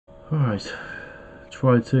Alright,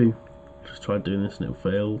 try two. Just tried doing this and it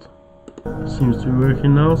failed. Seems to be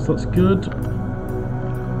working now, so that's good.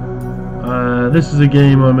 This is a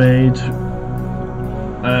game I made.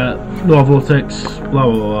 No Vortex, blah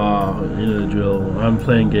blah blah, you know the drill. I'm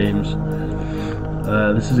playing games.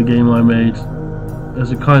 This is a game I made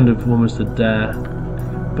as a kind of almost a dare.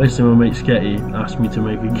 Basically, my mate Sketty asked me to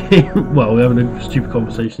make a game. Well, we're having a stupid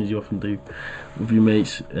conversation as you often do with your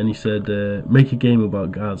mates, and he said, make a game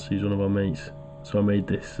about Gads. He's one of our mates. So I made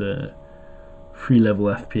this 3-level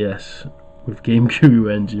FPS with Game Guru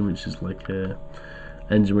engine, which is like a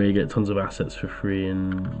engine where you get tons of assets for free,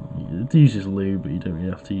 and it uses lube, but you don't really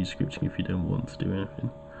have to use scripting if you don't want to do anything.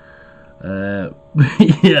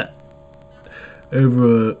 Yeah,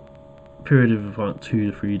 over a period of about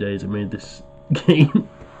 2 to 3 days, I made this game.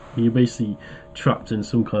 You're basically trapped in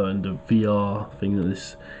some kind of VR thing that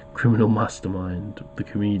this criminal mastermind, the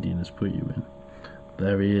comedian, has put you in.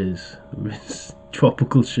 There he is, with his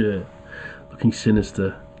tropical shirt, looking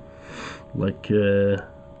sinister, like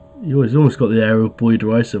he's almost got the air of Boyd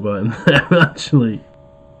Rice about him there, actually.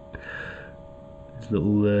 His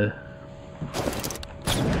little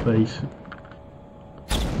face.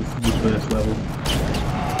 This is the first level.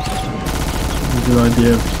 Gives you an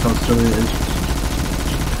idea of just how silly it is.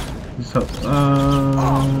 Just how,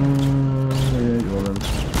 yeah, go on then.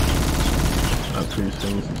 Add previous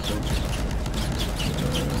things and stuff.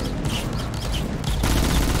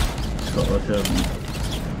 It's got like a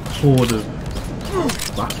horde of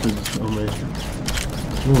bastards on me.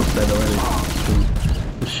 I'm almost dead already from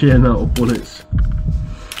the sheer amount of bullets.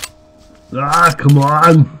 Ah, come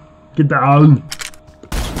on! Get down!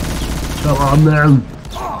 Come on then!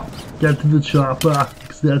 Get to the chopper,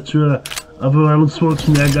 etc. I've around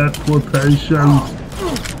Schwarzenegger quotations.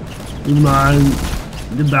 Good night.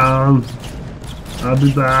 Get down. I'll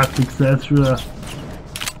be back, etc.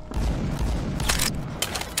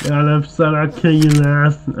 Yeah, left side, I'll kill your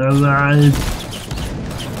ass alive.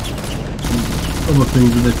 Other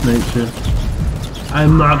things of this nature.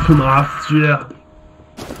 I'm not from Austria.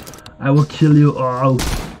 I will kill you all.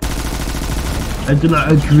 I do not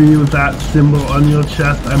agree with that symbol on your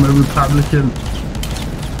chest. I'm a Republican.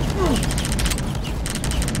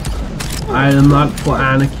 I am not for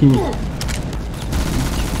anarchy.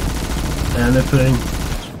 Anything.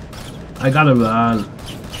 I gotta run.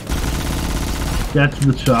 Get to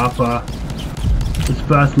the chopper. This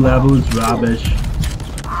first level is rubbish.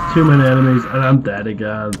 Too many enemies and I'm dead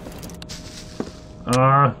again.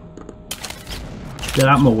 Get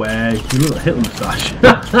out my way. You little Hitler moustache.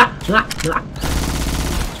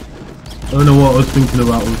 I don't know what I was thinking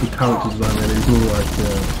about with the character design really. It's all like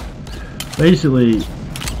basically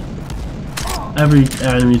every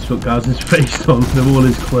enemy's got Gaz's face on, they're all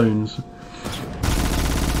his clones.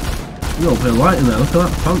 You got a bit of light in there, look at that,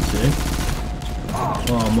 fancy.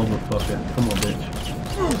 Oh motherfucker, come on bitch.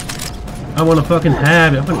 I wanna fucking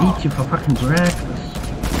have it, I'm gonna eat you for fucking breakfast.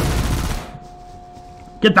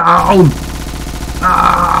 Get down!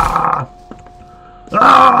 Ah!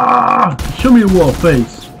 Ah! Show me your war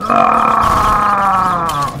face.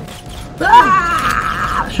 Ah!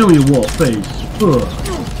 Ah! Show me your war face. Ugh.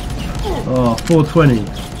 Oh, 420.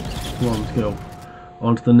 Come on, let's go.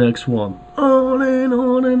 On to the next one. On and I'm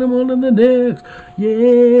on to the next.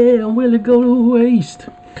 Yeah, I'm willing to go to waste.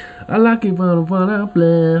 I like it when I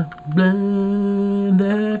play,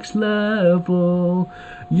 next level.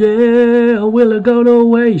 Yeah, I'm willing to go to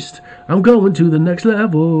waste. I'm going to the next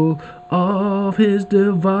level of His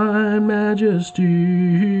Divine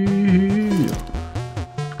Majesty.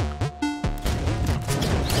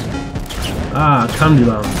 Ah,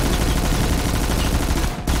 Candyland.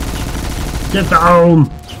 Get down!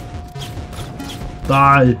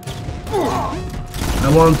 Die! I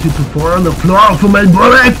want you to fall on the floor for my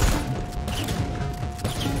bullets!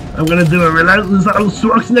 I'm gonna do a relentless Arnold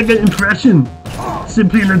Schwarzenegger impression,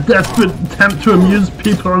 simply in a desperate attempt to amuse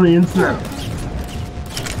people on the internet.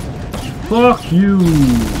 Fuck you!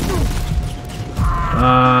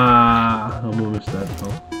 Ah, I'm almost dead,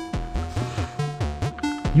 pal.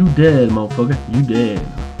 You dead, motherfucker. You dead.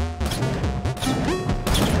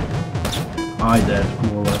 I dead,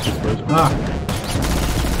 more or less, I suppose. Ah!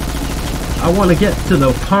 I want to get to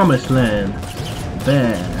the promised land.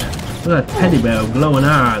 There. Look at that teddy bear with glowing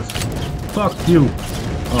eyes. Fuck you.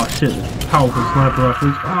 Oh shit, this powerful sniper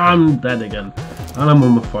rifles. Oh, I'm dead again. And I'm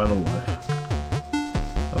on my final life.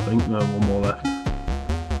 I think, no, one more left.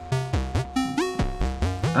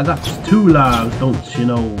 I got 2 lives, don't you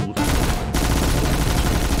know?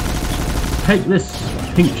 Take this,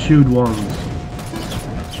 pink shoed ones.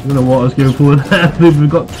 I don't know what I was going for there. We've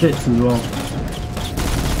got tits as well.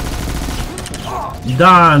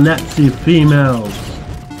 Die, Nazi females!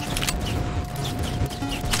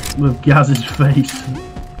 With Gaz's face.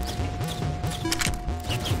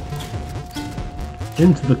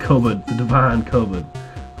 Into the cupboard, the divine cupboard,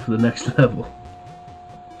 for the next level.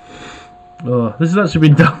 Oh, this has actually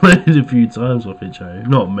been downloaded a few times off itch.io.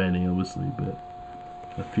 Not many, obviously, but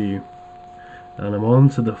a few. And I'm on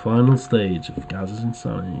to the final stage of Gaz's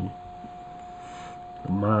insanity. The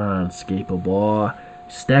manscaper, boy.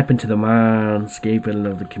 Step into the manscaping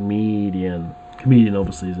of the comedian. Comedian,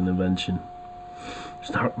 obviously, is an invention.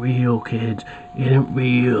 It's not real, kids. It ain't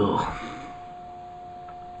real.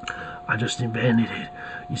 I just invented it.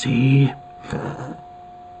 You see?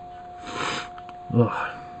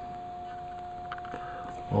 Oh.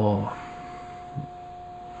 Oh.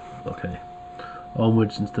 Okay.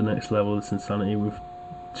 Onwards into the next level of this insanity with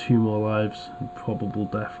 2 more lives and probable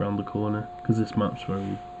death around the corner, because this map's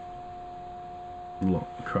very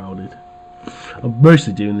crowded. I'm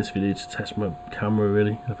mostly doing this video to test my camera,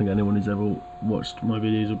 really. I think anyone who's ever watched my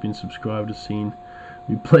videos or been subscribed has seen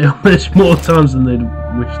me play on this more times than they'd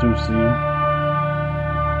wish to have seen.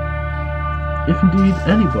 If indeed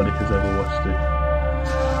anybody has ever watched it.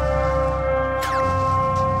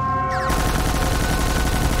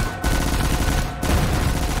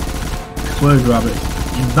 Explode, rabbit.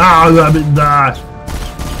 Die, rabbit, die!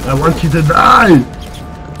 I want you to die!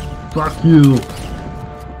 Fuck you!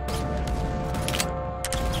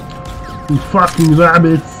 You fucking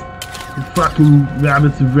rabbits! You fucking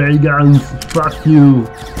rabbits with ray guns! Fuck you!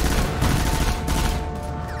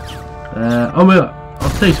 I'll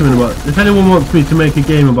say something about it. If anyone wants me to make a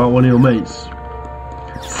game about one of your mates,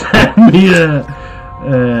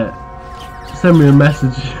 send me a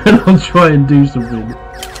message and I'll try and do something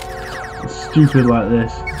stupid like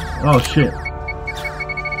this. Oh shit!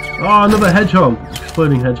 Oh, another hedgehog!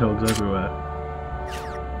 Exploding hedgehogs everywhere.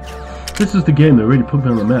 This is the game that really put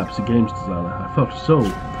me on the map as a games designer. I felt so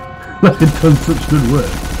like I'd done such good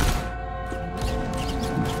work.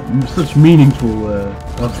 Such meaningful,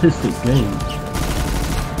 artistic games.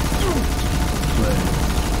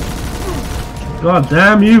 God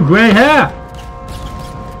damn you, grey hair!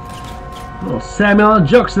 Oh, Samuel L.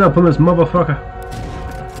 Jackson up on this motherfucker.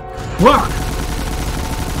 Fuck!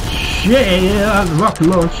 Shit! Rocket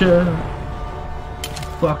launcher!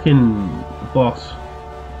 Fucking boss.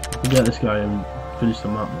 Get this guy and finish the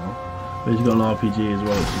map now. But he's got an RPG as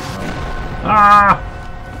well. Ah!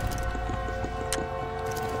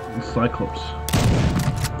 Cyclops.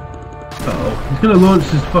 Uh-oh. He's gonna launch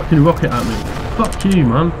his fucking rocket at me. Fuck you,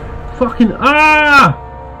 man. Fucking ah!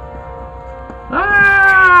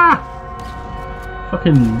 Ah!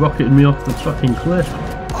 Fucking rocketing me off the fucking cliff.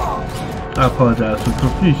 I apologise for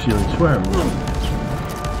profusely swearing.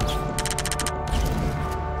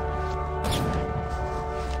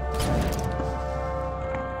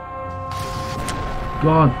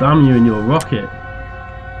 God damn you and your rocket.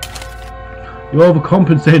 You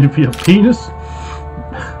overcompensated for your penis?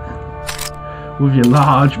 With your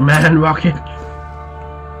large man rocket?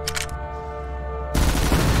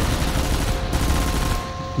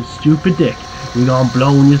 You stupid dick. You gone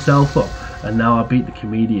blowing yourself up. And now I beat the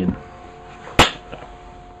comedian.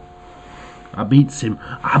 I beats him.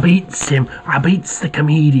 I beats him. I beats the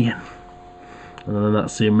comedian. And then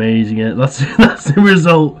that's the amazing it. That's the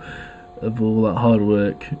result of all that hard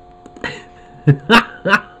work.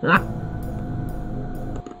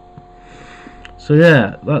 So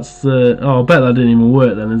yeah, that's the. Oh, I bet that didn't even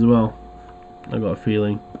work then as well. I got a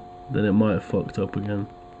feeling that it might have fucked up again.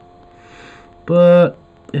 But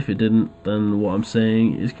if it didn't, then what I'm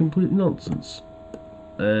saying is complete nonsense.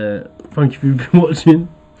 Thank you for watching.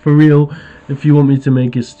 For real, if you want me to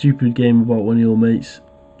make a stupid game about one of your mates,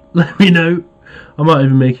 let me know. I might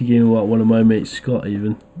even make a game about one of my mates, Scott,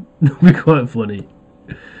 even. It'll be quite funny.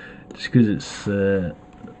 Just because it's the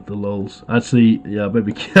lulz. Actually, yeah,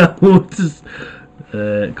 maybe just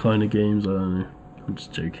kind of games, I don't know. I'm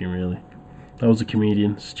just joking, really. That was a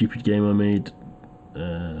comedian. Stupid game I made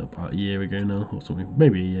about a year ago now, or something.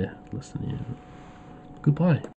 Maybe a year, less than a year. Goodbye.